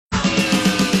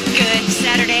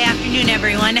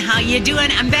everyone. How you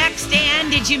doing? I'm back, Stan.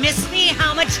 Did you miss me?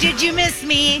 How much did you miss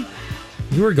me?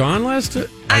 You were gone last time?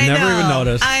 I never even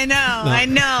noticed. I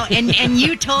know. And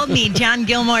you told me John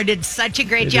Gilmore did such a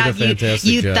great job.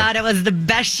 You thought it was the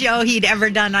best show he'd ever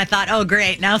done. I thought, oh,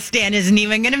 great. Now Stan isn't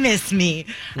even going to miss me.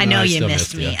 I know you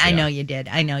missed me. I know you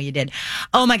did.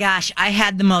 Oh, my gosh. I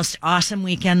had the most awesome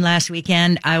weekend last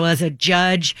weekend. I was a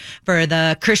judge for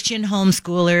the Christian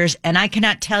homeschoolers, and I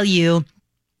cannot tell you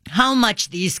how much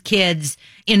these kids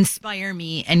inspire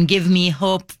me and give me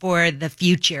hope for the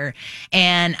future.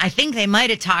 And I think they might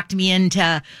have talked me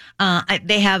into,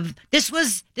 this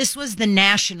was the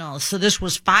nationals. So this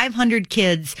was 500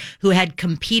 kids who had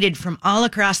competed from all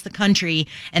across the country,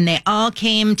 and they all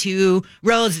came to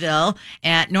Roseville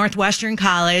at Northwestern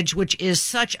College, which is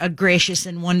such a gracious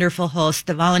and wonderful host.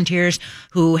 The volunteers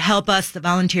who help us, the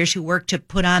volunteers who work to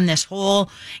put on this whole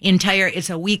it's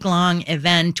a week-long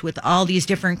event with all these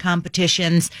different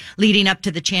competitions leading up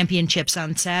to the championships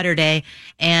on Saturday.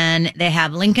 And they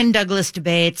have Lincoln Douglas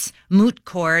debates, moot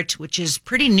court, which is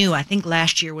pretty new. I think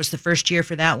last year was the first year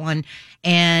for that one,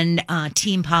 and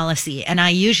team policy. And I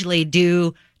usually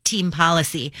do team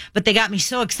policy, but they got me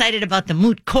so excited about the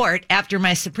moot court after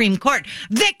my Supreme Court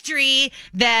victory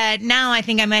that now I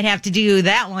think I might have to do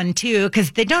that one too,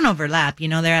 because they don't overlap.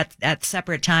 They're at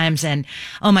separate times. And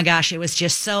oh my gosh, it was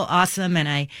just so awesome. And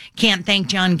I can't thank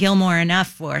John Gilmore enough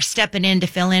for stepping in to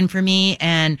fill in for me.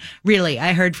 And really,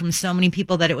 I heard from so many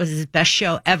people that it was his best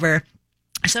show ever.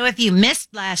 So if you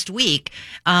missed last week,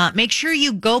 make sure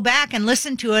you go back and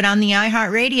listen to it on the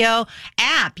iHeartRadio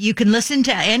app. You can listen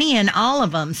to any and all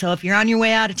of them. So if you're on your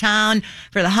way out of town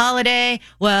for the holiday,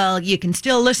 well, you can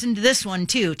still listen to this one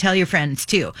too. Tell your friends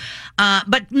too.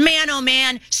 But man, oh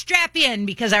man, strap in,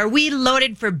 because are we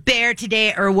loaded for bear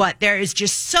today or what? There is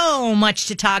just so much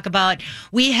to talk about.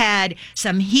 We had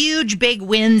some huge big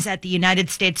wins at the United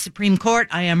States Supreme Court.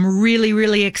 I am really,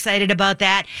 really excited about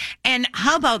that. And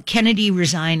how about Kennedy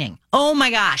resigning? Oh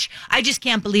my gosh. I just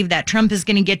can't believe that Trump is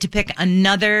going to get to pick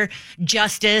another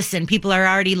justice, and people are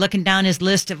already looking down his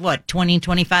list of 20,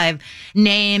 25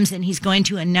 names, and he's going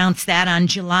to announce that on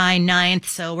July 9th.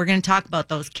 So we're going to talk about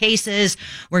those cases.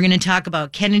 We're going to talk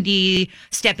about Kennedy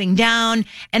stepping down.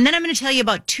 And then I'm going to tell you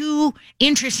about two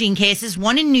interesting cases,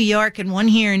 one in New York and one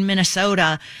here in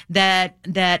Minnesota, that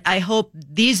I hope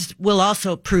these will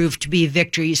also prove to be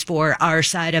victories for our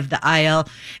side of the aisle,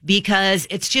 because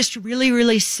it's just really,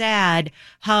 really sad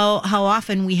how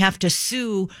often we have to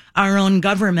sue our own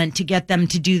government to get them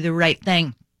to do the right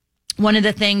thing. One of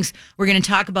the things we're going to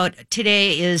talk about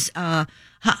today is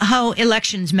how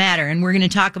elections matter, and we're going to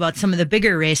talk about some of the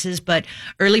bigger races, but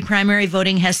early primary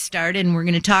voting has started, and we're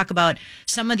going to talk about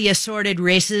some of the assorted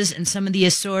races and some of the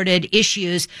assorted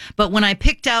issues. But when I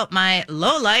picked out my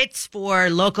lowlights for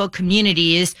local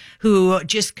communities who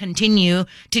just continue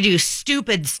to do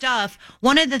stupid stuff,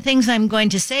 one of the things I'm going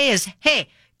to say is, hey,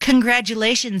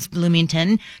 congratulations,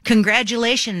 Bloomington.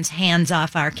 Congratulations, hands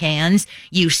off our cans.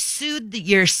 You sued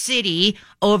your city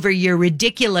over your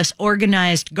ridiculous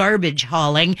organized garbage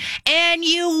hauling, and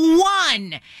you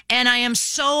won. And I am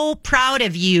so proud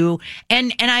of you.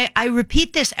 And I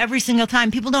repeat this every single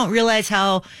time. People don't realize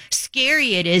how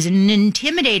scary it is and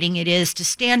intimidating it is to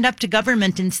stand up to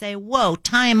government and say, whoa,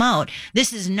 time out.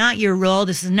 This is not your role.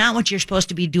 This is not what you're supposed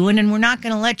to be doing, and we're not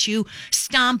going to let you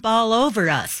stomp all over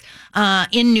us.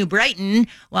 In New Brighton,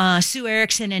 Sue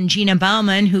Erickson and Gina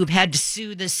Bauman, who've had to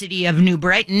sue the city of New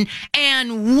Brighton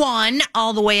and won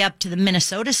all the way up to the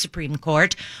Minnesota Supreme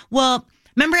Court. Well,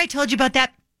 remember I told you about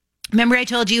that? Remember I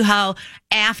told you how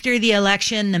after the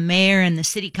election, the mayor and the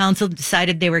city council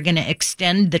decided they were going to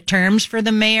extend the terms for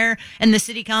the mayor and the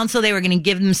city council. They were going to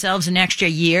give themselves an extra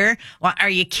year. Well, are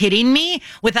you kidding me?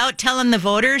 Without telling the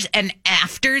voters, and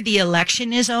after the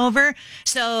election is over.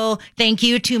 So thank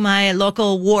you to my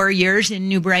local warriors in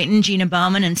New Brighton, Gina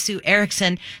Bauman and Sue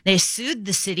Erickson. They sued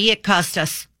the city. It cost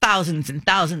us thousands and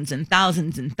thousands and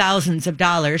thousands and thousands of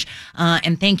dollars.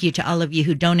 And thank you to all of you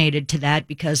who donated to that,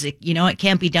 because it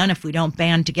can't be done if we don't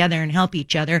band together and help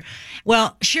each other.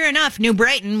 Well, sure enough, New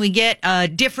Brighton, we get a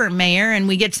different mayor and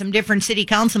we get some different city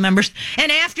council members.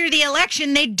 And after the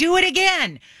election, they do it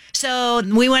again. So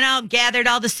we went out, gathered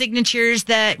all the signatures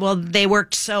they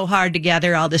worked so hard to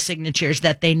gather all the signatures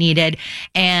that they needed,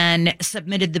 and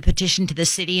submitted the petition to the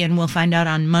city. And we'll find out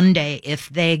on Monday if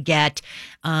they get,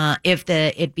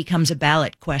 it becomes a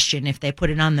ballot question, if they put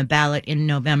it on the ballot in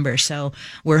November. So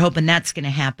we're hoping that's going to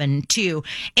happen too.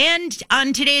 And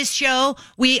on today's show,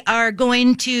 we are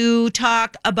going to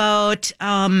talk about,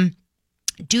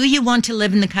 do you want to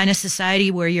live in the kind of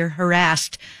society where you're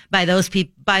harassed by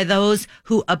those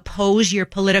who oppose your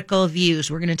political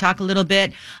views. We're going to talk a little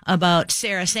bit about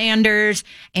Sarah Sanders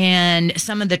and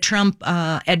some of the Trump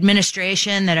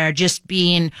administration that are just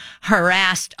being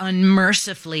harassed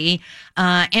unmercifully.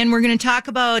 And we're going to talk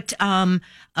about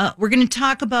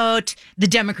the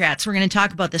Democrats. We're going to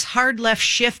talk about this hard left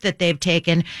shift that they've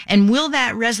taken, and will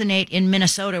that resonate in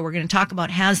Minnesota? We're going to talk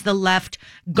about, has the left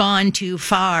gone too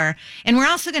far? And we're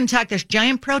also going to talk, there's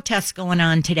giant protests going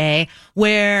on today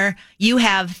where you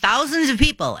have thousands of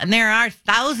people, and there are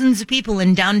thousands of people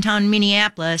in downtown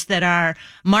Minneapolis that are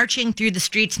marching through the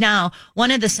streets now.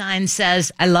 One of the signs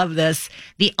says, I love this,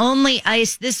 "The only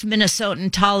ice this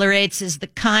Minnesotan tolerates is the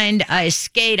kind I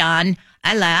skate on."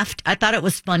 I laughed. I thought it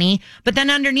was funny. But then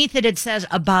underneath it, it says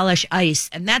abolish ICE.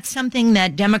 And that's something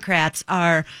that Democrats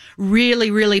are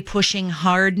really, really pushing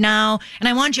hard now.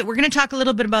 And we're going to talk a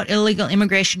little bit about illegal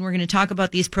immigration. We're going to talk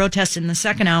about these protests in the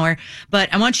second hour.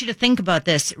 But I want you to think about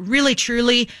this. Really,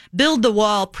 truly, Build the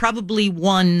Wall probably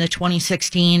won the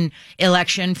 2016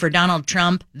 election for Donald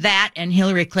Trump. That and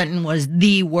Hillary Clinton was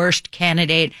the worst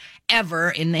candidate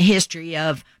ever in the history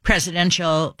of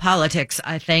presidential politics,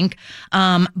 I think.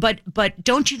 But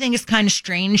don't you think it's kind of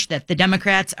strange that the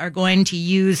Democrats are going to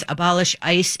use abolish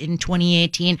ICE in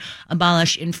 2018,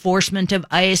 abolish enforcement of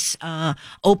ICE,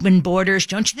 open borders?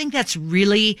 Don't you think that's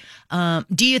really,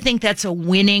 do you think that's a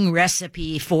winning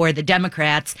recipe for the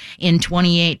Democrats in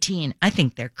 2018? I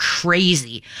think they're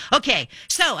crazy. Okay,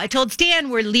 so I told Stan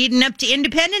we're leading up to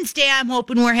Independence Day. I'm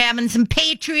hoping we're having some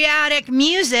patriotic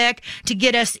music to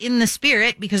get us in the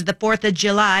spirit, because the 4th of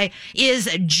July is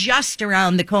just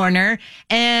around the corner,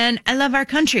 and I love our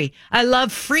country. I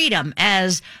love freedom,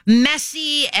 as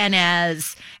messy and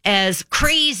as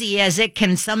crazy as it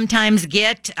can sometimes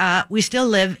get. We still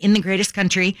live in the greatest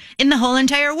country in the whole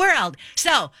entire world.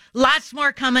 So lots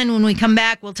more coming. When we come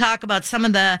back, we'll talk about some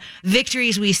of the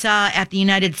victories we saw at the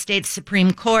United States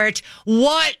Supreme Court.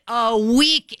 What a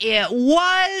week it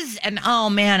was. And oh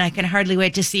man, I can hardly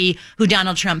wait to see who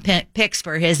Donald Trump picks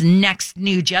for his next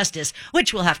new justice,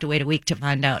 which we'll have to wait a week to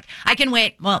find out. I can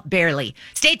wait, well, barely.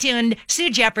 Stay tuned. Sue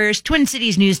Jeffers, Twin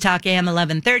Cities News Talk AM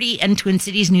 1130 and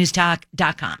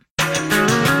TwinCitiesNewsTalk.com.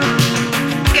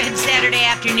 Good Saturday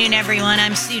afternoon, everyone.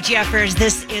 I'm Sue Jeffers.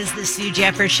 This is the Sue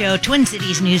Jeffers Show, Twin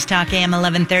Cities News Talk AM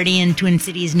 1130 and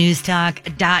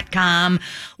TwinCitiesNewsTalk.com.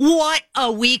 What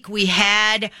a week we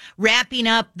had, wrapping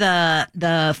up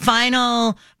the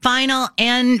final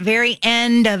and very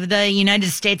end of the United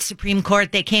States Supreme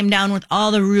Court. They came down with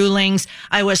all the rulings.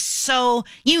 I was so,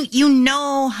 you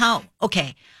know how,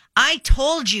 okay. I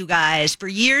told you guys for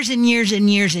years and years and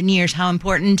years and years how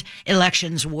important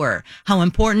elections were, how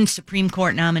important Supreme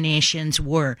Court nominations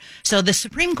were. So the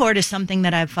Supreme Court is something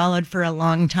that I've followed for a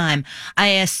long time. I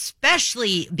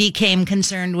especially became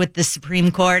concerned with the Supreme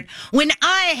Court when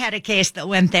I had a case that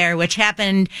went there, which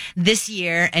happened this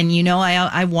year. And you know,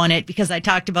 I won it because I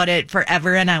talked about it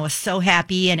forever, and I was so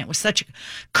happy, and it was such a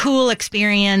cool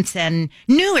experience and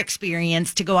new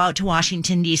experience to go out to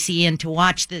Washington, D.C. and to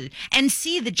watch and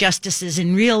see the justices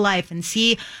in real life and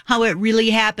see how it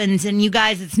really happens. And you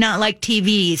guys, it's not like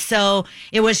TV. So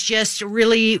it was just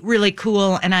really, really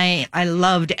cool. And I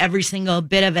loved every single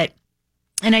bit of it.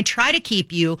 And I try to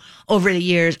keep you over the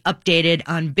years updated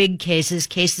on big cases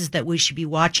that we should be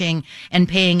watching and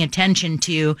paying attention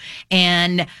to.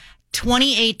 And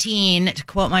 2018, to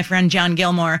quote my friend John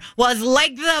Gilmore, was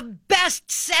like the best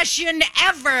session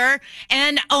ever.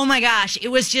 And oh my gosh, it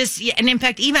was just, and in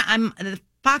fact, even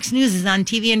Fox News is on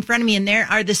TV in front of me, and there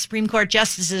are the Supreme Court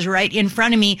justices right in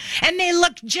front of me, and they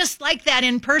look just like that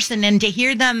in person. And to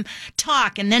hear them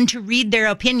talk and then to read their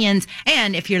opinions,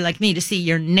 and if you're like me, to see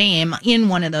your name in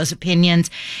one of those opinions,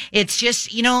 it's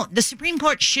just, you know, the Supreme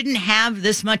Court shouldn't have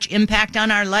this much impact on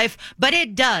our life, but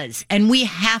it does, and we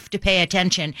have to pay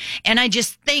attention. And I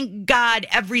just thank God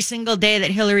every single day that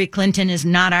Hillary Clinton is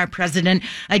not our president.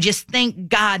 I just thank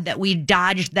God that we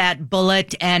dodged that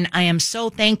bullet, and I am so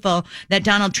thankful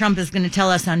that Donald Trump is going to tell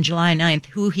us on July 9th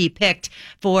who he picked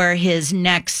for his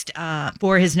next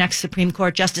Supreme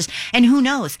Court justice. And who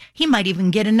knows, he might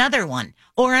even get another one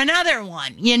or another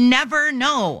one. You never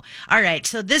know. All right.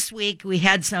 So this week we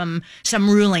had some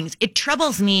rulings. It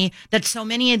troubles me that so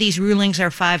many of these rulings are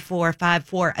 5-4,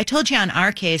 5-4. I told you on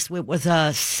our case, it was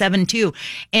a 7-2,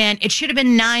 and it should have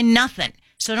been 9-0.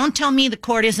 So don't tell me the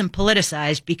court isn't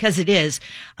politicized, because it is.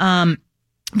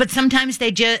 But sometimes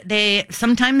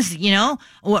sometimes,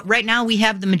 right now we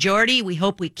have the majority. We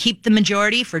hope we keep the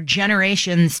majority for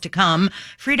generations to come.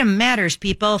 Freedom matters,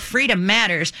 people. Freedom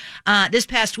matters. This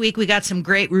past week, we got some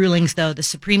great rulings, though. The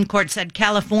Supreme Court said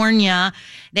California,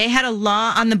 they had a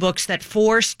law on the books that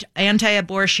forced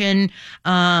anti-abortion,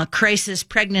 crisis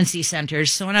pregnancy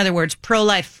centers. So in other words,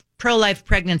 pro-life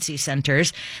pregnancy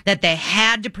centers, that they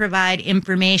had to provide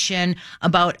information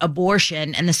about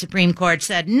abortion. And the Supreme Court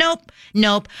said, nope.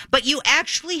 But you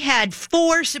actually had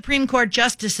 4 Supreme Court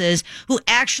justices who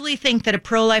actually think that a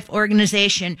pro-life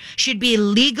organization should be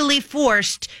legally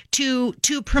forced to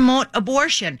promote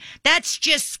abortion. That's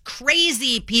just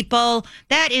crazy, people.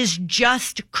 That is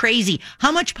just crazy.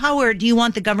 How much power do you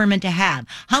want the government to have?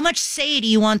 How much say do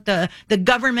you want the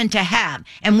government to have?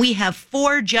 And we have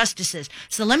 4 justices.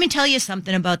 So let me tell you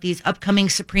something about these upcoming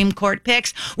Supreme Court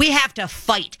picks. We have to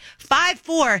fight.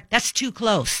 5-4, that's too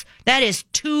close. That is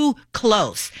too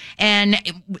close. And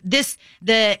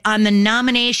on the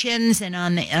nominations and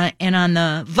on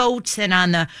the votes and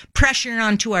on the pressure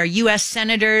onto our U.S.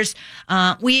 senators,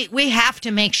 we have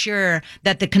to make sure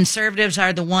that the conservatives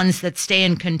are the ones that stay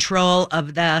in control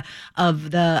of the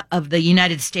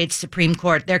United States Supreme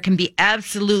Court. There can be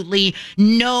absolutely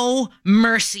no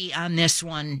mercy on this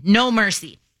one. No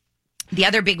mercy. The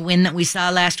other big win that we saw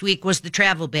last week was the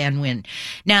travel ban win.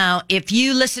 Now, if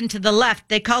you listen to the left,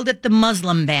 they called it the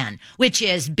Muslim ban, which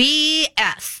is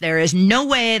BS. There is no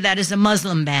way that is a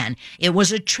Muslim ban. It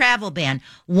was a travel ban.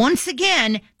 Once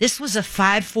again, this was a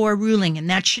 5-4 ruling, and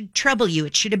that should trouble you.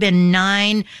 It should have been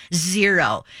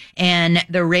 9-0. And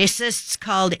the racists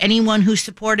called anyone who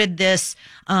supported this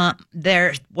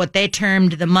what they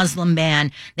termed the Muslim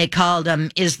ban. They called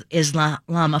them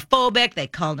Islamophobic. They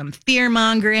called them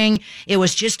fear-mongering. It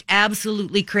was just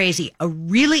absolutely crazy. A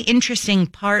really interesting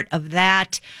part of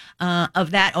that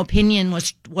opinion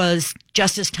was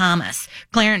Justice Thomas.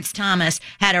 Clarence Thomas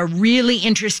had a really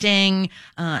interesting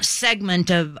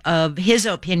segment of his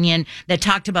opinion that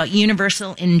talked about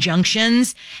universal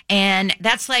injunctions. And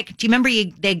that's like, do you remember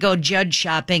they go judge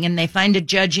shopping and they find a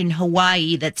judge in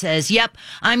Hawaii that says, yep,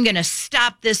 I'm going to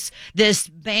stop this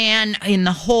ban in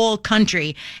the whole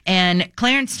country. And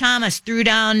Clarence Thomas threw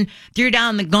down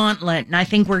the gauntlet. And I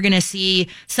think we're going to see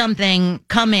something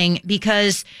coming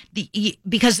because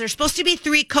there's supposed to be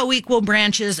 3 co-equal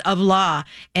branches of law,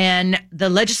 and the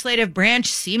legislative branch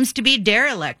seems to be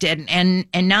derelict, and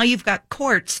now you've got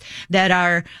courts that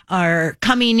are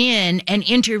coming in and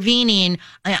intervening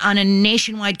on a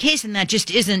nationwide case, and that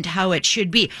just isn't how it should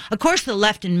be. Of course, the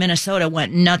left in Minnesota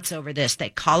went nuts over this. They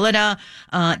call it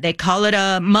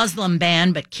a Muslim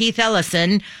ban, but Keith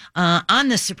Ellison on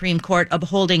the Supreme Court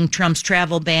upholding Trump's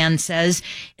travel ban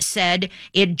said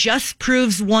it just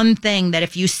proves one thing, that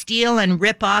if you steal and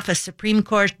rip off a Supreme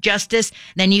Court justice,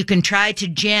 then you can try to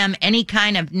jam any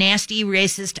kind of nasty,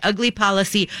 racist, ugly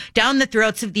policy down the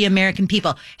throats of the American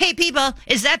people. Hey, people,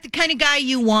 is that the kind of guy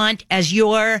you want as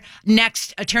your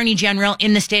next attorney general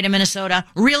in the state of Minnesota?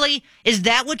 Really? Is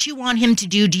that what you want him to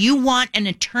do? Do you want an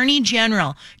attorney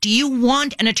general? Do you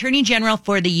want an attorney general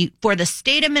for the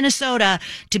state of Minnesota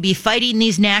to be fighting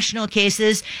these national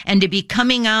cases and to be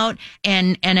coming out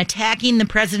and attacking the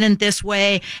president this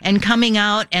way and coming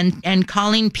out and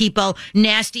calling people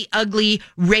nasty, ugly,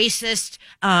 racist,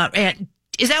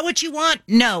 is that what you want?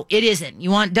 No, it isn't.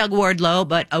 You want Doug Wardlow,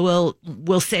 but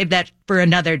we'll save that for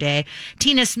another day.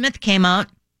 Tina Smith came out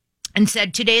and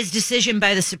said today's decision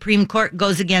by the Supreme Court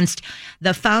goes against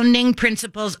the founding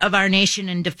principles of our nation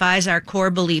and defies our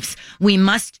core beliefs. We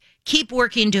must keep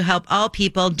working to help all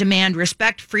people, demand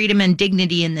respect, freedom, and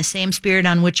dignity in the same spirit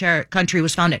on which our country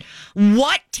was founded.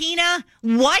 What, Tina?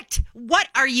 What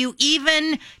are you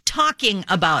even talking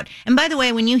about? And by the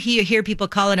way, when you hear people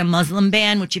call it a Muslim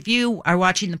ban, which if you are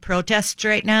watching the protests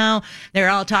right now, they're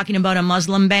all talking about a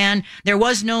Muslim ban. There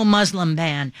was no Muslim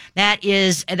ban. That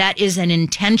is an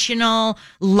intentional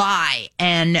lie.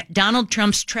 And Donald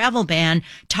Trump's travel ban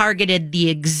targeted the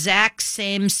exact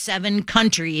same 7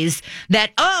 countries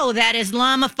that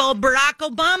Islamophobe Barack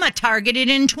Obama targeted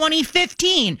in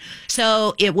 2015.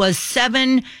 So it was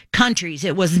 7 countries.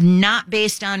 It was not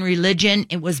based on religion.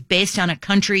 It was based on a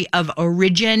country of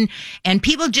origin. And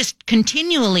people just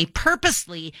continually,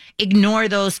 purposely ignore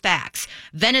those facts.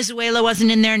 Venezuela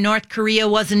wasn't in there. North Korea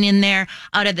wasn't in there.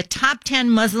 Out of the top 10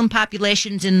 Muslim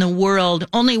populations in the world,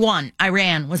 only one,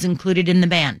 Iran, was included in the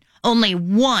ban. Only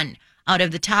one out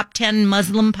of the top 10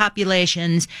 Muslim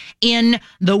populations in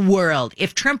the world.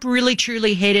 If Trump really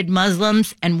truly hated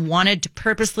Muslims and wanted to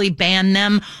purposely ban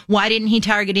them, why didn't he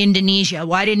target Indonesia?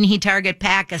 Why didn't he target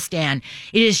Pakistan?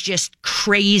 It is just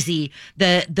crazy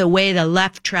the way the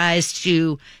left tries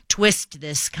to twist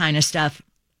this kind of stuff.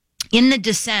 In the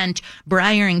dissent,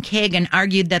 Breyer and Kagan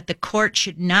argued that the court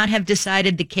should not have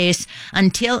decided the case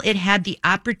until it had the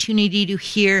opportunity to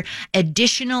hear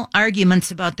additional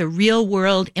arguments about the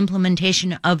real-world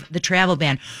implementation of the travel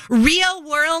ban.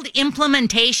 Real-world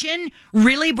implementation?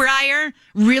 Really, Breyer?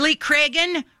 Really,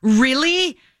 Kagan?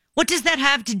 Really? What does that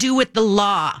have to do with the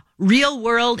law? Real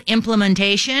world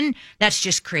implementation? That's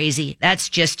just crazy. That's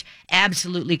just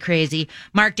absolutely crazy.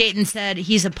 Mark Dayton said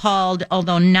he's appalled,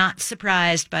 although not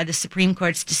surprised, by the Supreme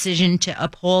Court's decision to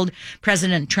uphold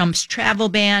President Trump's travel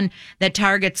ban that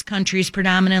targets countries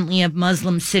predominantly of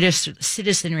Muslim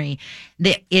citizenry.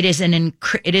 It is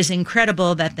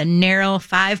incredible that the narrow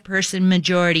 5-person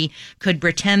majority could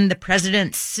pretend the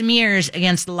president smears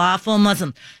against lawful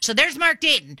Muslims. So there's Mark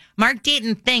Dayton. Mark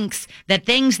Dayton thinks that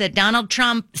things that Donald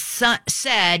Trump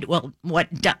said, well, what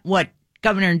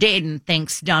Governor Dayton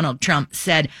thinks Donald Trump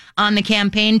said on the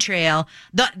campaign trail,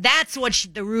 that's what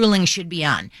the ruling should be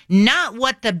on. Not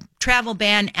what the travel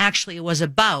ban actually was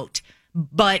about,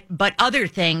 but other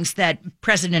things that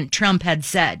President Trump had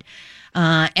said.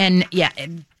 And yeah,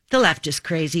 the left is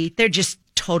crazy. They're just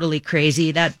totally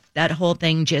crazy. That whole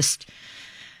thing just...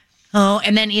 Oh,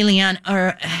 and then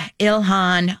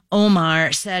Ilhan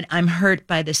Omar said, "I'm hurt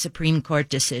by the Supreme Court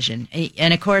decision."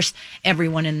 And of course,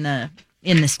 everyone in the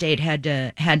state had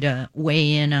to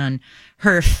weigh in on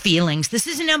her feelings. This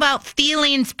isn't about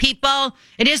feelings, people.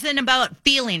 It isn't about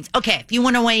feelings. Okay, if you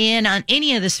want to weigh in on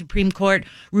any of the Supreme Court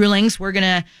rulings, we're going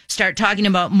to start talking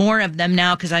about more of them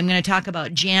now, because I'm going to talk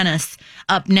about Janice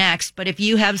up next. But if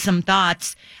you have some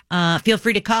thoughts, feel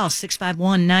free to call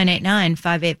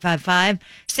 651-989-5855,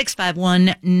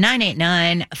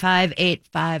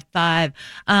 651-989-5855.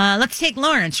 Let's take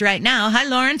Lawrence right now. Hi,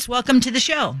 Lawrence. Welcome to the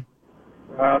show.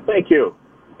 Thank you.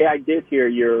 Hey, I did hear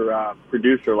your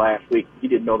producer last week. He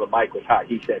didn't know the mic was hot.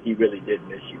 He said he really did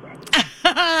miss you.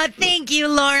 Thank you,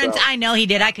 Lawrence. So, I know he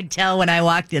did. I could tell when I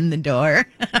walked in the door.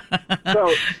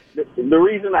 So the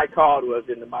reason I called was,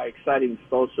 in my exciting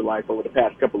social life over the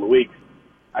past couple of weeks,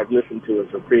 I've listened to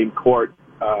a Supreme Court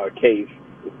case,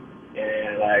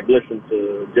 and I've listened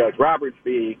to Judge Roberts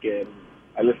speak, and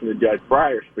I listened to Judge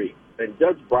Breyer speak. And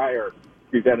Judge Breyer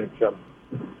presented some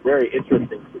very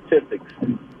interesting statistics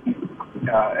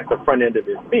at the front end of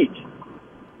his speech.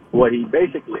 What he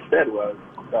basically said was,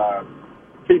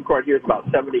 Supreme Court hears about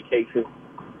 70 cases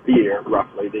a year,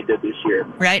 roughly. They did this year.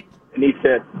 Right. And he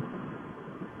said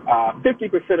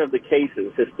 50% of the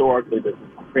cases historically that the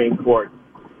Supreme Court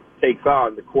takes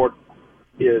on, the court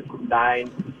is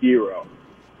 9-0.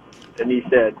 And he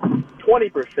said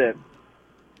 20%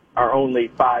 are only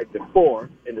 5-4,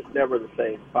 and it's never the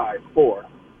same 5-4.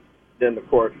 Then, of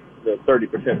course, the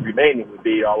 30% remaining would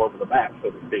be all over the map, so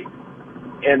to speak.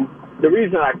 And the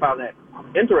reason I found that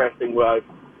interesting was,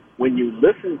 when you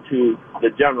listen to the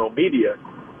general media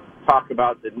talk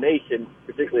about the nation,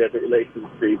 particularly as it relates to the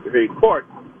Supreme Court,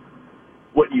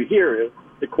 what you hear is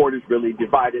the court is really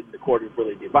divided, the court is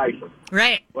really divisive.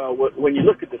 Right. Well, when you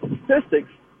look at the statistics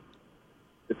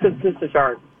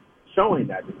aren't showing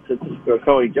that. The statistics are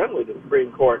showing generally the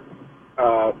Supreme Court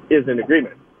is in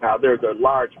agreement. Now, there's a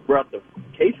large breadth of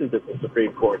cases that the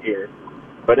Supreme Court hears,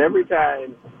 but every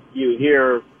time you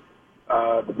hear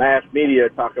the mass media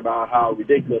talk about how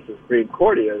ridiculous the Supreme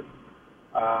Court is,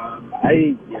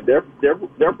 they're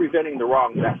presenting the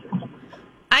wrong message.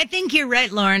 I think you're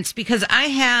right, Lawrence, because I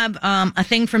have a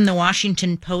thing from the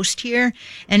Washington Post here,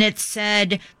 and it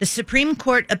said the Supreme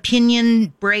Court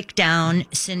opinion breakdown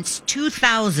since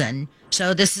 2000,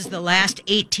 so this is the last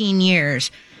 18 years,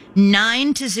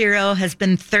 9-0 has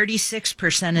been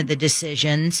 36% of the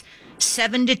decisions,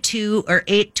 7-2 or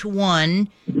 8-1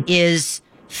 is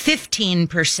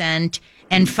 15%,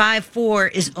 and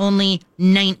 5-4 is only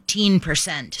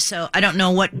 19%. So I don't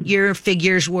know what your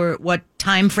figures were, what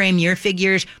time frame your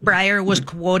figures Breyer was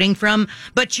quoting from,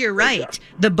 but you're right.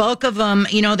 The bulk of them,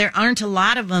 there aren't a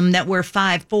lot of them that were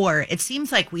 5-4. It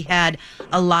seems like we had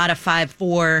a lot of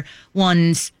 5-4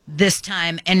 ones this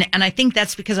time, and I think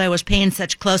that's because I was paying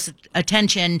such close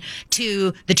attention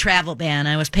to the travel ban.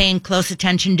 I was paying close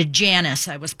attention to Janice.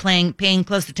 I was paying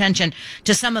close attention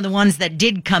to some of the ones that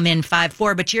did come in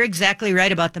 5-4. But you're exactly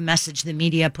right about the message the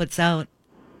media puts out.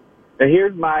 And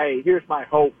here's my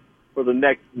hope for the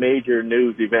next major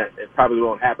news event. It probably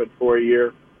won't happen for a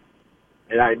year,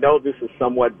 and I know this is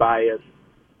somewhat biased,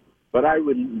 but I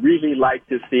would really like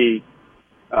to see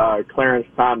Clarence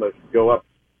Thomas go up.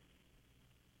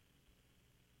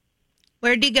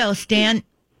 Where'd he go, Stan?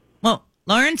 Well,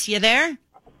 Lawrence, you there?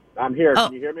 I'm here. Oh.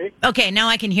 Can you hear me? Okay, now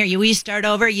I can hear you. Will you start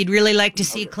over? You'd really like to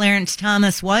see Clarence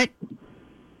Thomas what?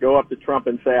 Go up to Trump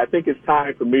and say, I think it's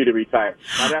time for me to retire.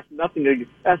 Now, that's nothing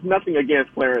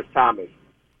against Clarence Thomas.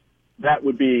 that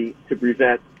would be to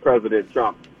present President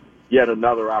Trump yet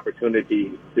another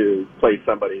opportunity to place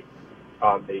somebody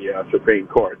on the Supreme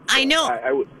Court. So I know.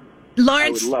 I would,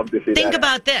 Lawrence, I would love to see think that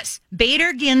about this.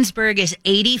 Bader Ginsburg is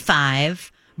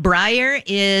 85. Breyer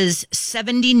is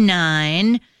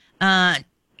 79.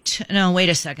 No, wait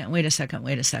a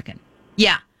second.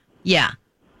 Yeah.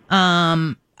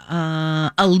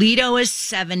 Alito is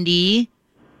 70.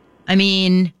 I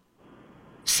mean,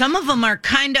 some of them are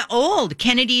kind of old.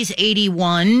 Kennedy's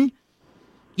 81.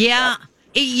 Yeah.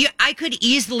 I could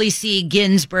easily see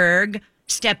Ginsburg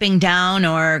stepping down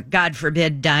or, God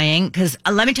forbid, dying. Because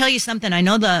let me tell you something. I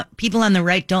know the people on the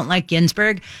right don't like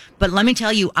Ginsburg, but let me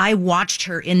tell you, I watched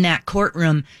her in that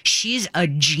courtroom. She's a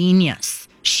genius.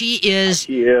 She is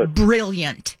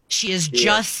brilliant. She is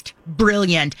just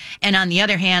brilliant. And on the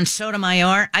other hand,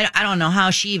 Sotomayor, I don't know how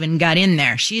she even got in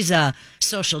there. She's a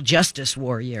social justice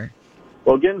warrior.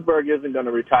 Well, Ginsburg isn't going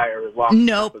to retire as long as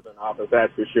Trump is in office,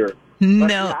 that's for sure. No.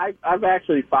 Yeah, I've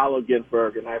actually followed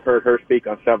Ginsburg, and I've heard her speak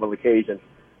on several occasions.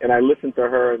 And I listened to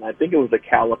her, and I think it was the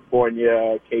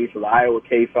California case or the Iowa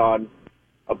case on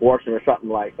abortion or something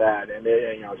like that. And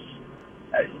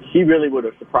she really would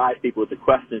have surprised people with the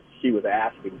questions she was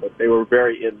asking, but they were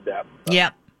very in-depth. So.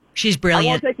 Yep. She's brilliant.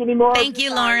 I won't take any more. Thank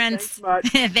you, Lawrence.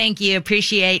 Thank you.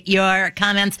 Appreciate your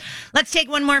comments. Let's take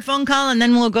one more phone call, and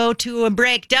then we'll go to a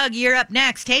break. Doug, you're up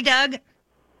next. Hey, Doug.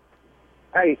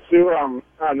 Hey, Sue, on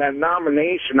that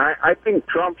nomination, I think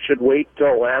Trump should wait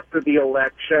till after the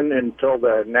election until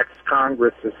the next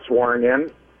Congress is sworn in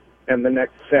and the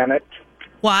next Senate.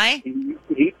 Why?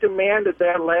 He demanded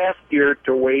that last year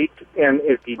to wait, and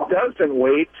if he doesn't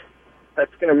wait,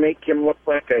 that's going to make him look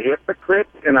like a hypocrite,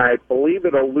 and I believe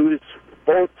it'll lose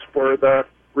votes for the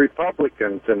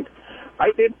Republicans. And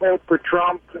I did vote for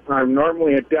Trump. I'm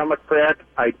normally a Democrat.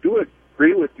 I do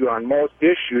agree with you on most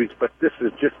issues, but this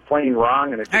is just plain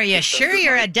wrong. And are you sure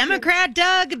you're a Democrat,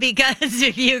 Doug? Because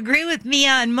if you agree with me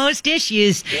on most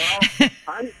issues...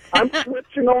 Well, I'm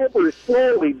switching over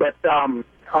slowly, but...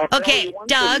 Okay,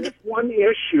 Doug. This one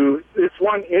issue is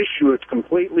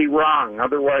completely wrong.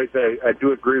 Otherwise, I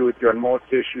do agree with you on most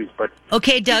issues. But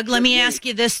okay, Doug, let me ask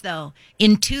you this, though.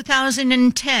 In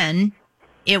 2010,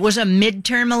 it was a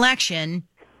midterm election.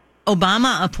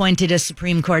 Obama appointed a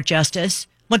Supreme Court justice.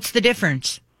 What's the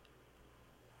difference?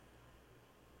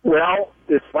 Well,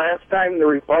 this last time the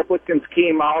Republicans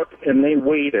came out and they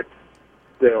waited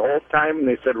the whole time, and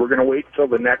they said, we're going to wait till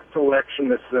the next election.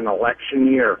 This is an election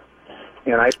year.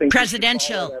 And I think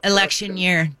presidential election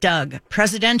year, Doug.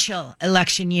 Presidential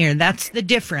election year. That's the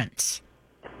difference.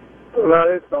 Well,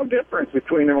 there's no difference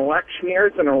between an election year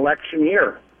and an election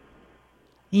year.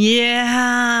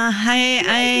 Yeah,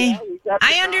 I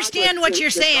understand what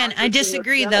you're saying. I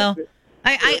disagree, though.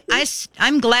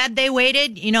 I'm glad they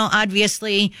waited. You know,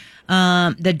 obviously,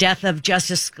 the death of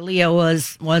Justice Scalia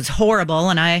was horrible,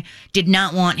 and I did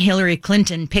not want Hillary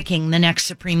Clinton picking the next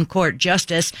Supreme Court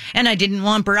justice, and I didn't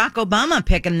want Barack Obama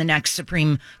picking the next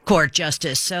Supreme Court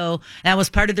justice. So that was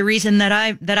part of the reason that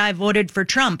I voted for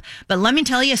Trump. But let me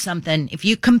tell you something. If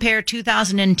you compare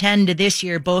 2010 to this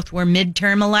year, both were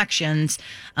midterm elections.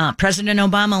 President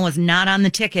Obama was not on the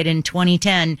ticket in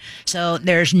 2010, so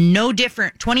there's no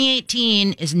different.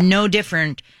 2018 is no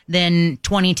different than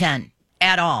 2010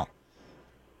 at all.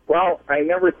 Well, I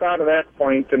never thought of that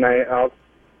point, and I'll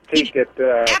take it.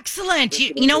 Excellent.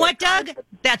 You know what, Doug?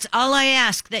 That's all I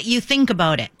ask, that you think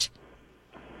about it.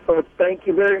 So thank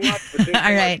you very much for taking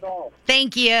all right. my call.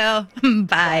 Thank you.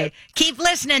 Bye. Keep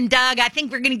listening, Doug. I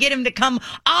think we're going to get him to come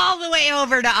all the way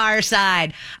over to our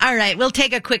side. All right. We'll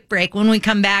take a quick break. When we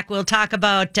come back, we'll talk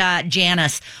about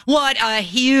Janus. What a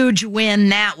huge win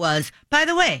that was. By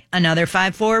the way, another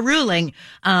 5-4 ruling.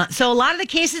 So a lot of the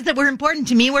cases that were important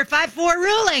to me were 5-4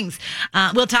 rulings.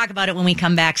 We'll talk about it when we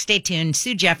come back. Stay tuned.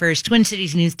 Sue Jeffers, Twin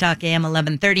Cities News Talk AM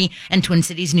 1130 and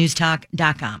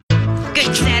TwinCitiesNewsTalk.com.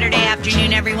 Good Saturday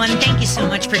afternoon, everyone. Thank you so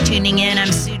much for tuning in.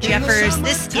 I'm Sue Jeffers.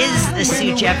 This is the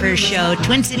Sue Jeffers Show,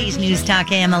 Twin Cities News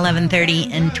Talk AM 1130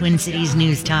 and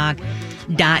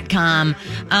TwinCitiesNewsTalk.com.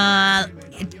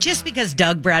 Just because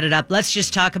Doug brought it up, let's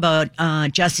just talk about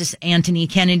Justice Anthony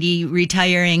Kennedy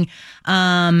retiring.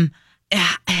 That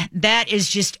is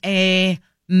just a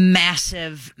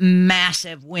massive,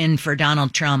 massive win for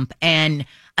Donald Trump. And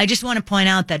I just want to point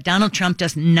out that Donald Trump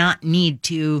does not need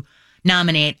to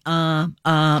nominate a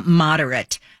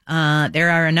moderate. There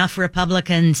are enough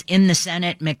Republicans in the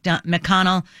Senate.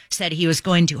 McConnell said he was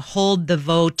going to hold the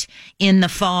vote in the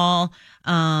fall.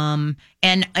 And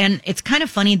it's kind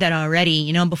of funny that already,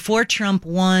 you know, before Trump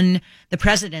won the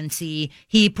presidency,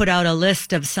 he put out a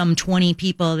list of some 20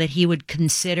 people that he would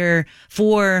consider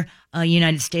for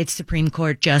United States Supreme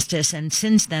Court justice. And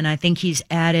since then, I think he's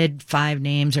added 5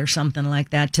 names or something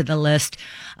like that to the list.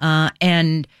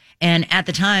 And at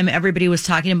the time, everybody was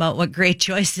talking about what great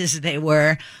choices they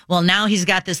were. Well, now he's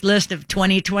got this list of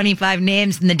 20, 25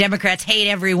 names, and the Democrats hate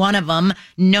every one of them.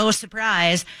 No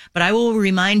surprise. But I will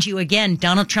remind you again,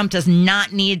 Donald Trump does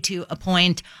not need to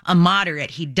appoint a moderate.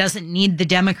 He doesn't need the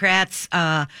Democrats.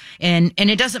 And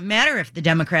it doesn't matter if the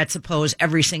Democrats oppose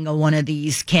every single one of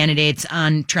these candidates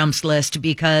on Trump's list,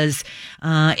 because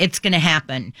it's going to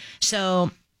happen.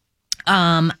 So,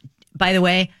 by the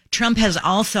way, Trump has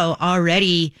also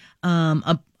already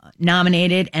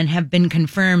nominated and have been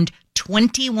confirmed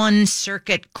 21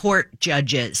 circuit court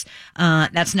judges.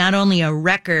 That's not only a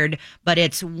record, but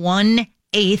it's 1/8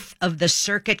 of the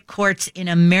circuit courts in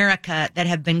America that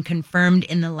have been confirmed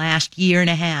in the last year and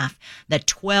a half. The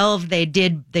 12 they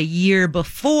did the year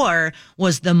before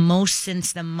was the most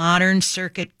since the modern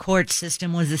circuit court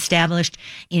system was established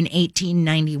in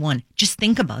 1891. Just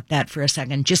think about that for a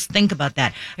second. Just think about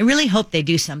that. I really hope they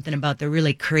do something about the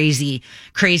really crazy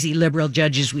liberal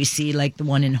judges we see, like the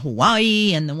one in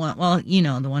Hawaii and the one,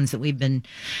 the ones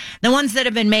that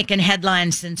have been making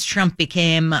headlines since Trump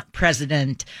became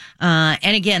president.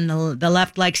 And again, the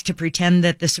left likes to pretend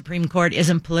that the Supreme Court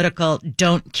isn't political.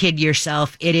 Don't kid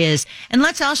yourself. It is. And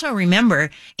let's also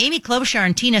remember, Amy Klobuchar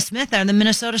and Tina Smith are the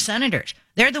Minnesota senators.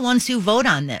 They're the ones who vote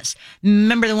on this.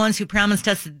 Remember the ones who promised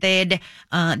us that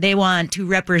they want to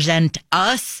represent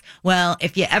us? Well,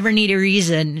 if you ever need a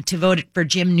reason to vote for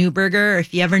Jim Newberger, or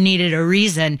if you ever needed a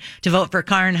reason to vote for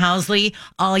Karen Housley,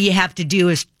 all you have to do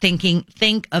is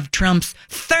think of Trump's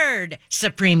 3rd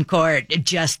Supreme Court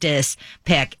justice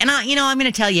pick. And I'm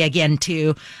going to tell you again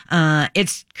too,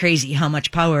 it's crazy how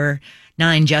much power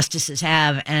 9 justices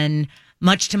have, and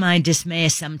much to my dismay,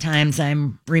 sometimes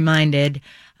I'm reminded,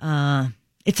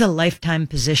 it's a lifetime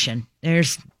position.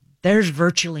 There's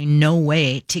virtually no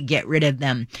way to get rid of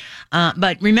them.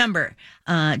 But remember,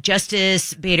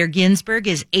 Justice Bader Ginsburg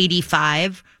is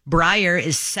 85. Breyer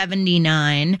is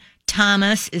 79.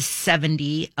 Thomas is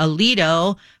 70.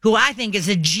 Alito, who I think is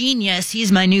a genius,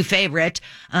 he's my new favorite,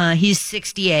 he's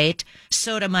 68.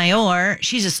 Sotomayor,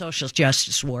 she's a social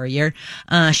justice warrior,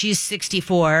 she's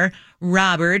 64.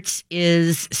 Roberts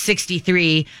is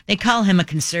 63. They call him a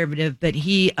conservative, but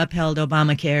he upheld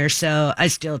Obamacare, so I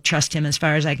still trust him as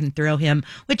far as I can throw him,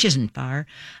 which isn't far.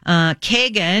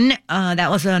 Kagan, that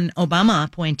was an Obama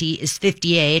appointee, is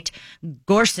 58.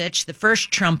 Gorsuch, the first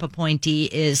Trump appointee,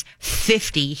 is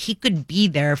 50. He could be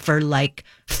there for like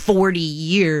 40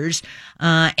 years.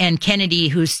 And Kennedy,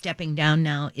 who's stepping down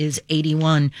now, is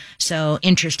 81. So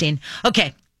interesting.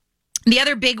 Okay. The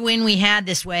other big win we had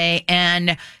this way,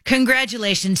 and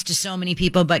congratulations to so many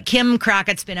people, but Kim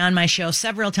Crockett's been on my show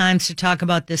several times to talk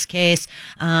about this case.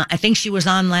 I think she was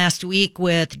on last week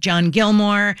with John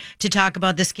Gilmore to talk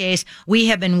about this case. We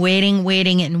have been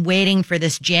waiting for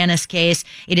this Janus case.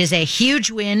 It is a huge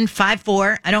win,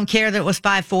 5-4. I don't care that it was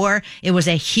 5-4. It was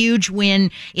a huge win.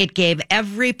 It gave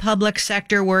every public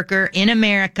sector worker in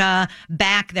America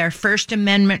back their First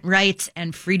Amendment rights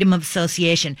and freedom of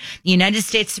association. The United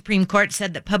States Supreme Court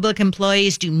said that public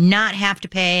employees do not have to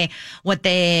pay what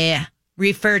they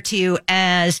refer to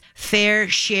as fair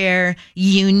share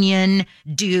union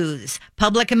dues.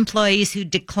 Public employees who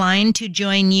decline to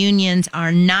join unions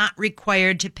are not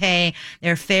required to pay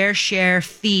their fair share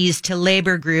fees to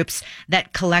labor groups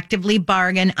that collectively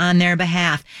bargain on their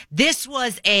behalf. This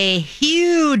was a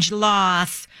huge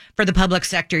loss for the public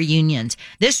sector unions.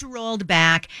 This rolled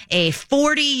back a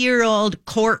 40-year-old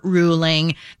court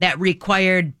ruling that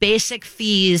required basic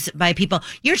fees by people.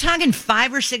 You're talking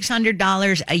 $500 or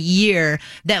 $600 a year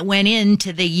that went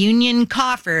into the union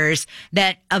coffers,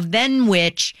 that of then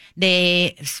which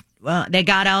they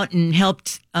got out and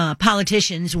helped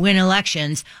politicians win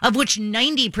elections, of which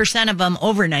 90% of them,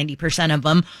 over 90% of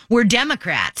them, were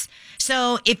Democrats.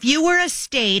 So if you were a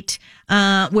state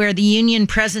where the union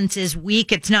presence is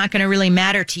weak, it's not going to really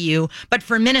matter to you. But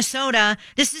for Minnesota,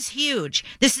 this is huge.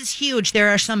 This is huge. There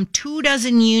are some 24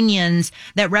 unions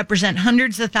that represent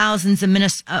hundreds of thousands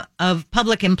of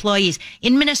public employees.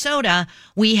 In Minnesota,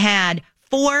 we had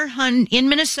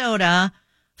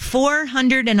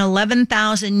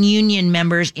 411,000 union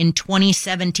members in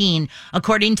 2017,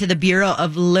 according to the Bureau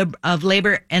of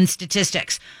Labor and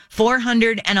Statistics.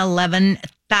 411,000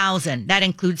 1,000. That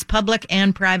includes public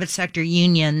and private sector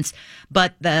unions.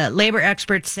 But the labor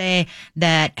experts say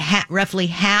that roughly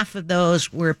half of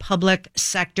those were public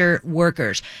sector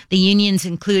workers. The unions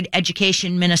include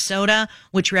Education Minnesota,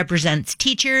 which represents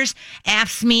teachers,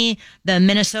 AFSCME, the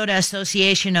Minnesota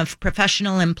Association of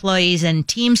Professional Employees and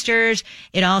Teamsters.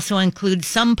 It also includes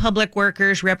some public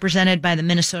workers represented by the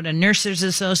Minnesota Nurses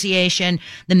Association,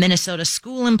 the Minnesota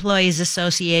School Employees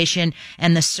Association,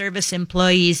 and the Service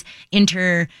Employees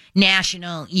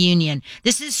International Union.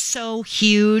 This is so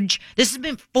huge. This has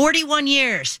been 41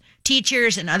 years.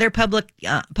 Teachers and other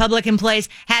public employees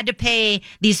had to pay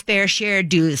these fair share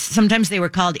dues. Sometimes they were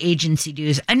called agency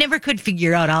dues. I never could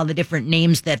figure out all the different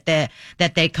names that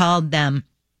they called them.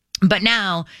 But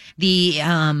now the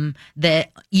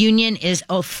union is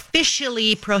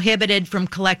officially prohibited from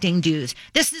collecting dues.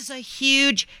 This is a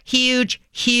huge, huge,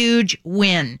 huge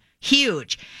win.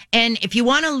 Huge. And if you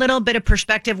want a little bit of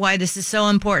perspective why this is so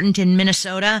important in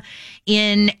Minnesota,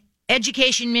 in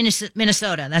Education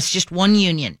Minnesota, that's just one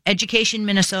union. Education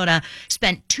Minnesota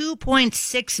spent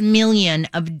 $2.6 million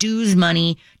of dues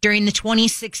money during the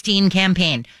 2016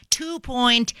 campaign.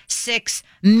 $2.6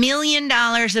 million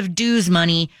of dues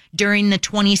money during the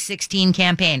 2016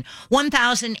 campaign.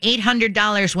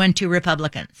 $1,800 went to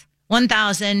Republicans.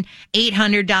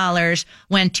 $1,800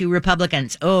 went to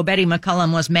Republicans. Oh, Betty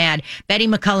McCollum was mad. Betty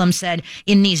McCollum said,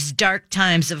 in these dark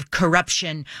times of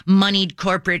corruption, moneyed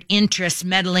corporate interests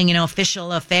meddling in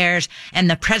official affairs, and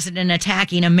the president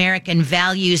attacking American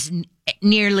values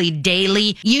nearly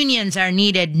daily, unions are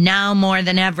needed now more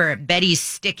than ever. Betty's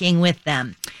sticking with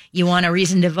them. You want a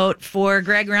reason to vote for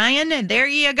Greg Ryan? There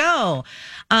you go.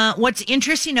 What's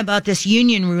interesting about this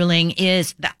union ruling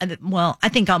is that, well, I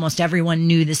think almost everyone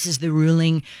knew this is the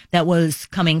ruling that was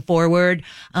coming forward.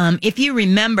 If you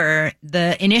remember,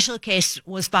 the initial case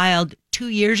was filed 2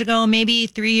 years ago, maybe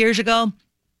 3 years ago.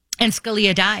 And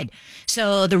Scalia died.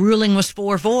 So the ruling was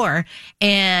 4-4.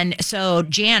 And so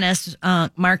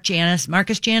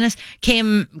Marcus Janus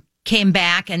came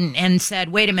back and said,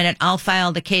 wait a minute, I'll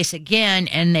file the case again.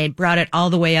 And they brought it all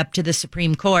the way up to the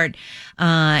Supreme Court.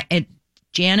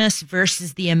 Janus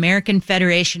versus the American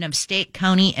Federation of State,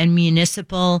 County, and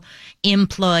Municipal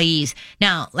Employees.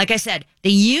 Now, like I said,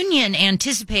 the union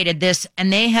anticipated this,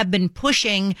 and they have been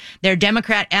pushing their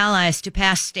Democrat allies to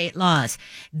pass state laws.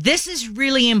 This is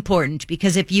really important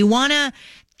because if you want to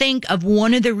think of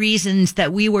one of the reasons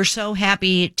that we were so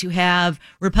happy to have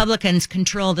Republicans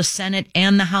control the Senate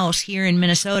and the House here in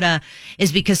Minnesota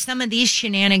is because some of these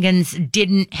shenanigans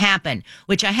didn't happen,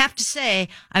 which I have to say,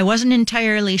 I wasn't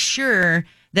entirely sure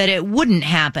that it wouldn't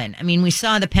happen. I mean, we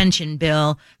saw the pension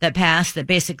bill that passed that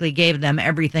basically gave them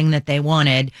everything that they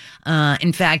wanted.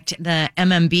 In fact, the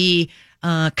MMB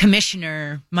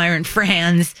commissioner, Myron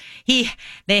Franz,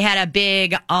 they had a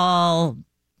big all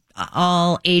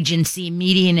agency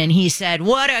meeting, and he said,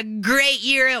 what a great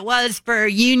year it was for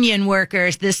union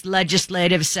workers this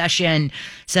legislative session.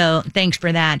 So thanks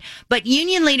for that. But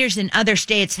union leaders in other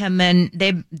states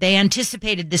they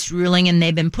anticipated this ruling, and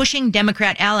they've been pushing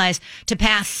Democrat allies to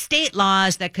pass state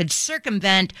laws that could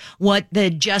circumvent what the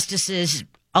justices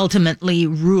ultimately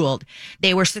ruled.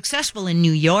 They were successful in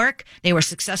New York. They were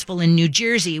successful in New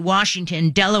Jersey,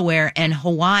 Washington, Delaware, and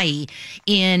Hawaii.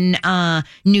 In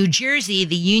New Jersey,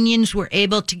 the unions were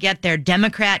able to get their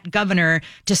Democrat governor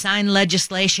to sign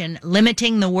legislation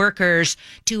limiting the workers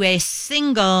to a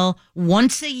single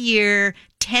once-a-year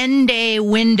 10-day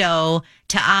window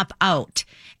to opt out.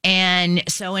 And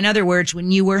so, in other words,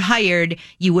 when you were hired,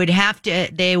 you would have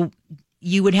to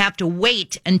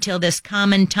wait until this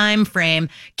common time frame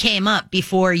came up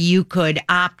before you could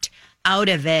opt out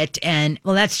of it. And,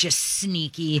 well, that's just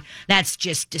sneaky. That's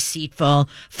just deceitful.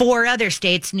 4 other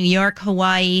states, New York,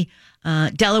 Hawaii,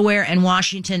 Delaware, and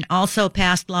Washington, also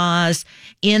passed laws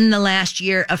in the last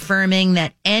year affirming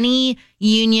that any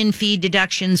union fee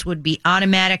deductions would be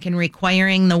automatic and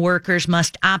requiring the workers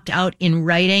must opt out in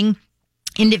writing.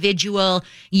 Individual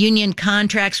union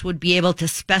contracts would be able to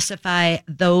specify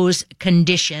those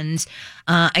conditions.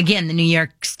 Again, the New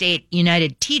York State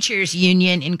United Teachers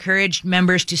Union encouraged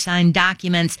members to sign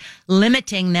documents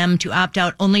limiting them to opt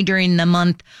out only during the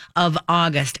month of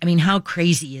August. I mean, how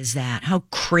crazy is that? How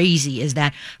crazy is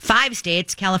that? 5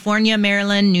 states, California,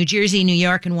 Maryland, New Jersey, New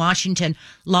York, and Washington,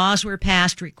 laws were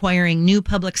passed requiring new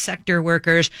public sector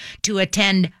workers to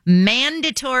attend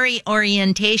mandatory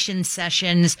orientation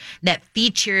sessions that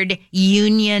featured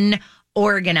union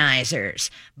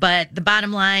organizers. But the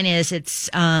bottom line is it's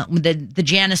the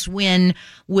Janus win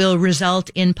will result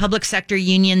in public sector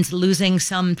unions losing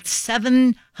some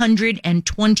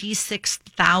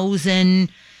 726,000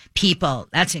 people.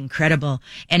 That's incredible.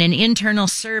 And an internal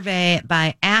survey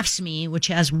by AFSCME, which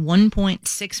has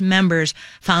 1.6 members,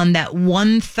 found that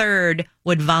 1/3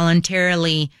 would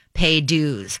voluntarily pay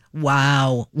dues.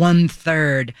 Wow,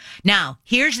 1/3. Now,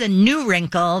 here's the new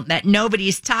wrinkle that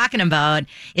nobody's talking about,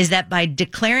 is that by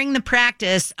declaring the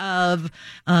practice of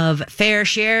fair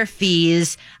share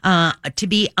fees to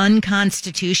be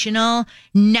unconstitutional,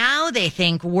 now they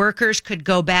think workers could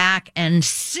go back and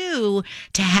sue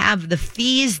to have the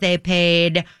fees they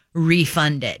paid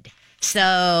refunded.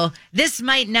 So this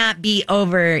might not be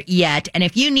over yet. And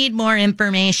if you need more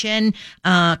information,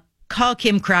 call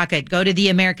Kim Crockett. Go to the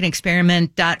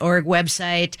AmericanExperiment.org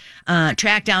website,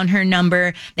 track down her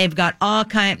number. They've got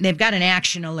they've got an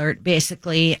action alert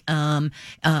basically,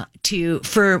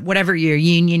 for whatever your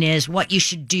union is, what you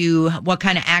should do, what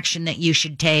kind of action that you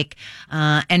should take.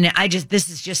 And this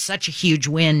is just such a huge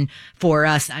win for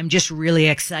us. I'm just really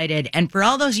excited. And for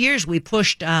all those years we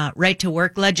pushed, right to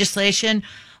work legislation.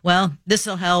 Well, this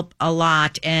will help a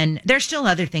lot. And there's still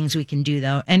other things we can do,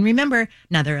 though. And remember,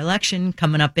 another election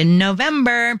coming up in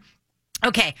November.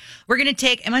 Okay, we're going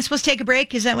to am I supposed to take a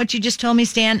break? Is that what you just told me,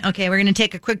 Stan? Okay, we're going to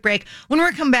take a quick break. When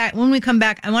we come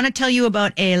back, I want to tell you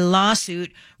about a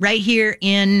lawsuit right here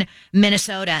in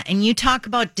Minnesota. And you talk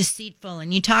about deceitful,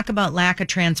 and you talk about lack of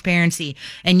transparency,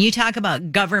 and you talk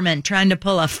about government trying to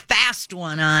pull a fast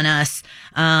one on us.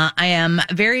 I am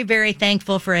very, very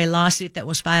thankful for a lawsuit that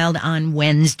was filed on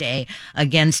Wednesday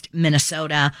against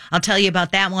Minnesota. I'll tell you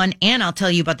about that one, and I'll tell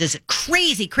you about this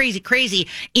crazy,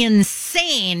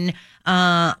 insane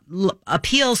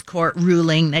appeals court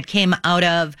ruling that came out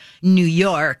of New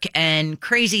York, and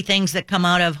crazy things that come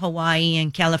out of Hawaii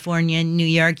and California and New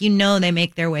York. You know, they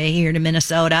make their way here to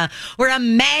Minnesota. We're a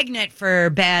magnet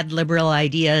for bad liberal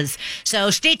ideas.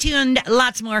 So stay tuned.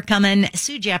 Lots more coming.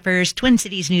 Sue Jeffers, Twin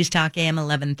Cities News Talk, AM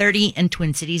 1130 and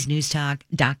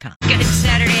TwinCitiesNewsTalk.com. Good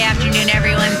Saturday afternoon,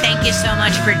 everyone. Thank you so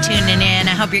much for tuning in.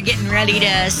 I hope you're getting ready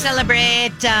to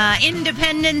celebrate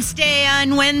Independence Day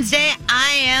on Wednesday.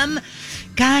 I am.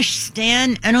 Gosh,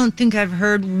 Stan, I don't think I've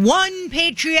heard one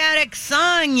patriotic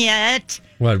song yet.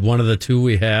 What, one of the two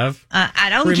we have? I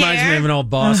don't care. Reminds me of an old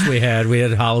boss we had. We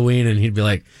had Halloween, and he'd be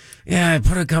like, yeah, I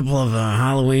put a couple of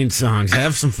Halloween songs.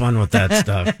 Have some fun with that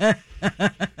stuff.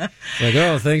 Like,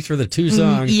 oh, thanks for the 2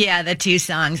 songs. Yeah, the 2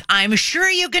 songs. I'm sure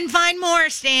you can find more,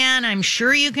 Stan. I'm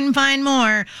sure you can find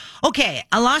more. Okay,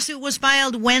 a lawsuit was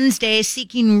filed Wednesday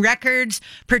seeking records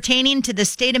pertaining to the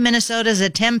state of Minnesota's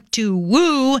attempt to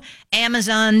woo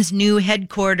Amazon's new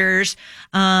headquarters.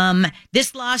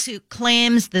 This lawsuit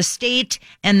claims the state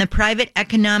and the private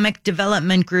economic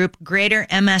development group, Greater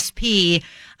MSP,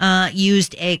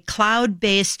 used a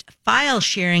cloud-based file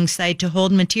sharing site to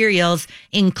hold materials,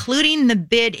 including the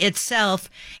bid itself,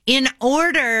 in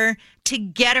order to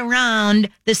get around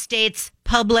the state's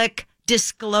public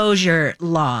disclosure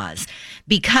laws.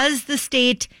 Because the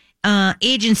state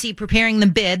agency preparing the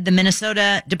bid, the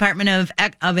Minnesota Department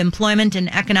of Employment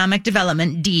and Economic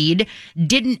Development, DEED,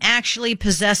 didn't actually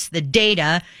possess the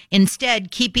data,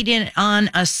 instead keeping it on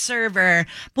a server.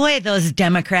 Boy, those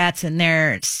Democrats and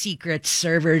their secret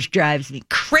servers drives me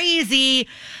crazy.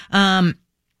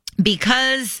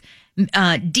 Because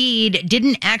DEED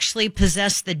didn't actually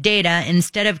possess the data,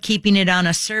 instead keeping it on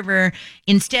a server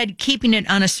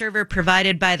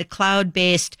provided by the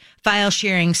cloud-based file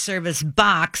sharing service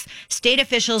Box. State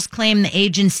officials claim the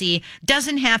agency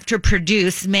doesn't have to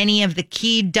produce many of the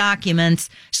key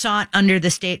documents sought under the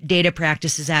State Data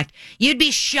Practices Act. You'd be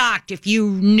shocked if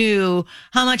you knew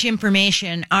how much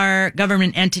information our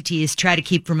government entities try to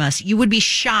keep from us. You would be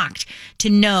shocked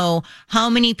to know how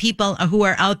many people who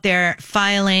are out there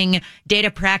filing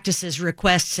data practices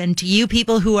requests. And to you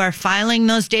people who are filing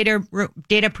those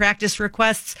data practice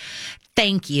requests,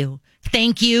 thank you.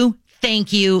 Thank you.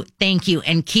 Thank you. Thank you.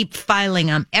 And keep filing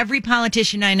them. Every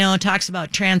politician I know talks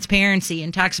about transparency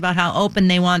and talks about how open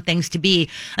they want things to be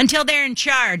until they're in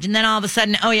charge. And then all of a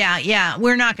sudden, oh yeah,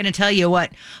 we're not going to tell you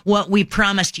what we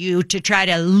promised you to try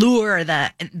to lure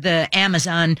the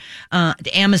Amazon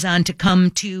to come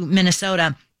to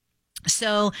Minnesota.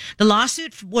 So the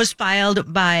lawsuit was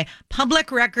filed by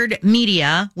Public Record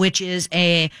Media, which is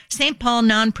a St. Paul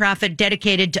nonprofit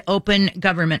dedicated to open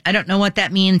government. I don't know what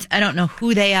that means. I don't know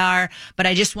who they are, but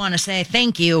I just want to say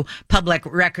thank you, Public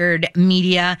Record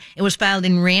Media. It was filed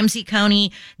in Ramsey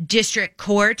County District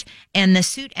Court, and the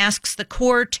suit asks the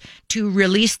court to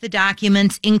release the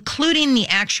documents, including the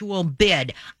actual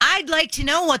bid. I'd like to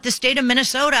know what the state of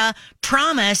Minnesota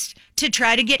promised to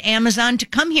try to get Amazon to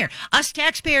come here. Us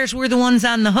taxpayers were the ones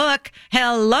on the hook.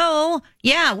 Hello.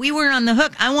 Yeah, we were on the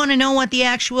hook. I want to know what the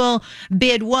actual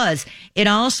bid was. It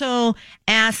also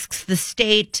asks the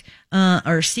state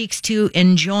or seeks to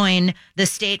enjoin the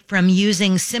state from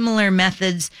using similar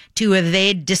methods to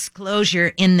evade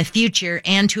disclosure in the future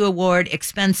and to award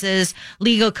expenses,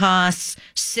 legal costs,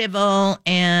 civil,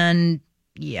 and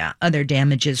other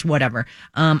damages, whatever.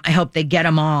 I hope they get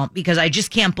them all, because I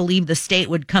just can't believe the state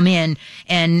would come in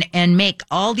and make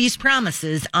all these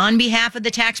promises on behalf of the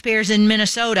taxpayers in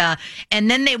Minnesota, and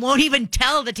then they won't even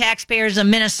tell the taxpayers of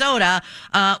Minnesota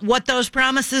what those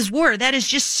promises were. That is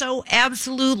just so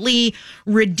absolutely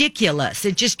ridiculous.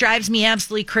 It just drives me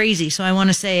absolutely crazy. So I want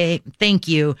to say thank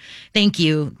you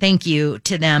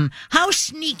to them. How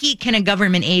sneaky can a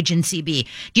government agency be?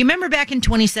 Do you remember back in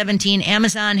 2017,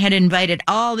 Amazon had invited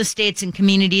all the states and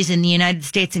communities in the United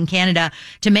States and Canada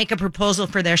to make a proposal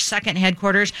for their second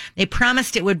headquarters? They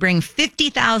promised it would bring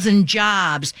 50,000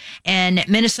 jobs, and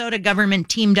Minnesota government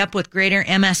teamed up with Greater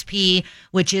MSP,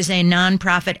 which is a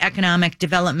nonprofit economic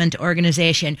development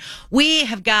organization. We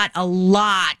have got a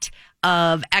lot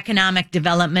of economic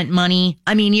development money.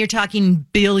 I mean, you're talking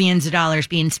billions of dollars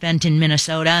being spent in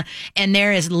Minnesota, and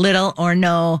there is little or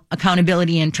no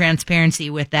accountability and transparency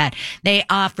with that. They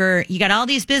offer, you got all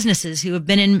these businesses who have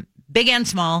been in, big and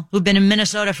small, who've been in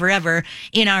Minnesota forever,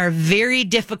 in our very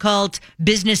difficult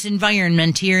business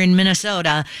environment here in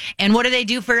Minnesota. And what do they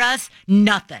do for us?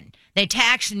 Nothing. They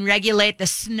tax and regulate the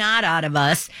snot out of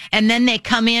us, and then they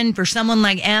come in for someone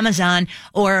like Amazon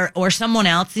or someone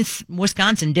else.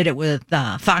 Wisconsin did it with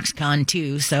Foxconn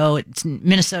too, so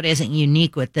Minnesota isn't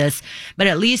unique with this. But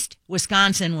at least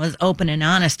Wisconsin was open and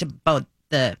honest about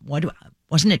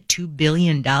wasn't it $2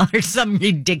 billion? Some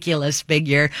ridiculous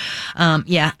figure.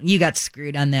 You got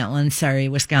screwed on that one. Sorry,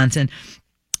 Wisconsin.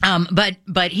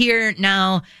 But here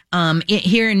now,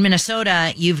 here in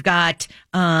Minnesota, you've got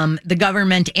the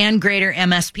government and Greater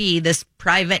MSP, this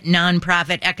private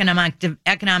nonprofit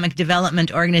economic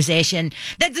development organization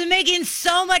that's making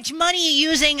so much money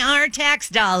using our tax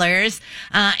dollars.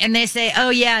 And they say,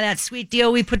 oh yeah, that sweet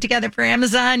deal we put together for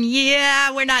Amazon.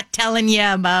 Yeah, we're not telling you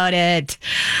about it.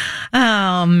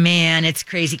 Oh man, it's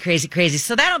crazy, crazy, crazy.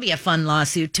 So that'll be a fun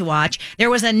lawsuit to watch. There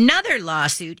was another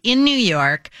lawsuit in New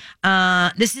York.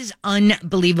 This is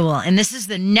unbelievable. And this is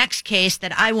the next case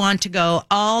that I want to go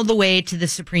all the way to the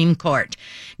Supreme Court.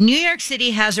 New York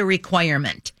City has a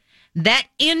requirement that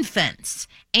infants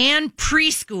and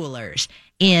preschoolers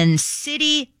in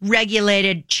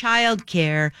city-regulated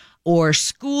childcare or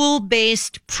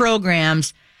school-based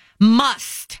programs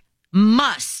must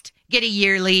get a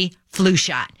yearly flu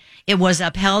shot. It was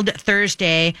upheld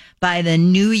Thursday by the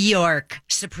New York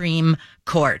Supreme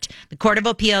Court. The Court of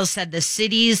Appeals said the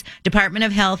city's Department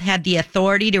of Health had the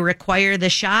authority to require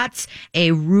the shots, a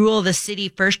rule the city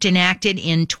first enacted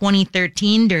in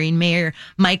 2013 during Mayor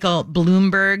Michael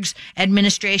Bloomberg's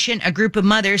administration. A group of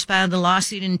mothers filed a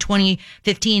lawsuit in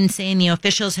 2015 saying the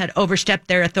officials had overstepped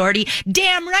their authority.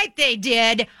 Damn right they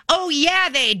did. Oh yeah,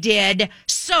 they did.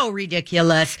 So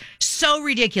ridiculous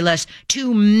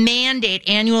to mandate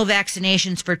annual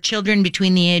vaccinations for children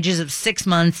between the ages of 6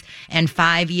 months and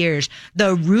 5 years.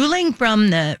 The ruling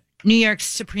from the New York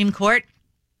Supreme Court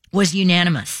was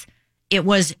unanimous. It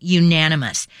was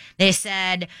unanimous. They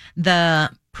said the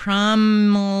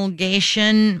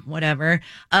promulgation,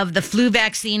 of the flu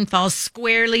vaccine falls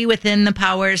squarely within the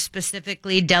powers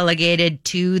specifically delegated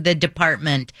to the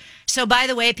department. So, by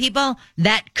the way, people,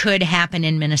 that could happen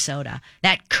in Minnesota.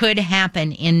 The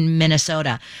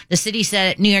city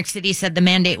said, New York City said the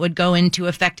mandate would go into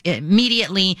effect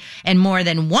immediately, and more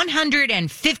than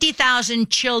 150,000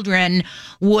 children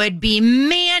would be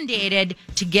mandated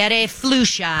to get a flu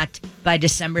shot by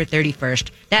December 31st.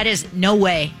 That is no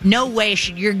way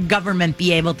should your government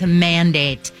be able to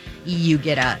mandate you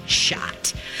get a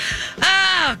shot.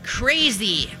 Oh,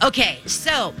 crazy. Okay,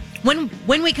 so when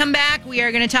we come back, we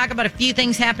are going to talk about a few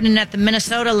things happening at the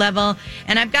Minnesota level,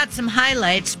 and I've got some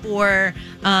highlights for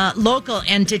local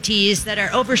entities that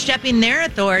are overstepping their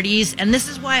authorities, and this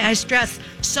is why I stress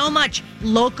so much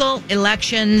local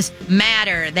elections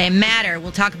matter. They matter.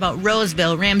 We'll talk about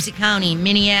Roseville, Ramsey County,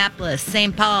 Minneapolis,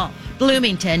 St. Paul,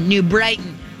 Bloomington, New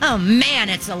Brighton. Oh, man,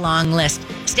 it's a long list.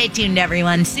 Stay tuned,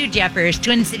 everyone. Sue Jeffers,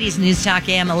 Twin Cities News Talk,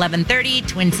 AM 1130,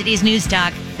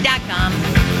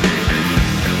 TwinCitiesNewsTalk.com.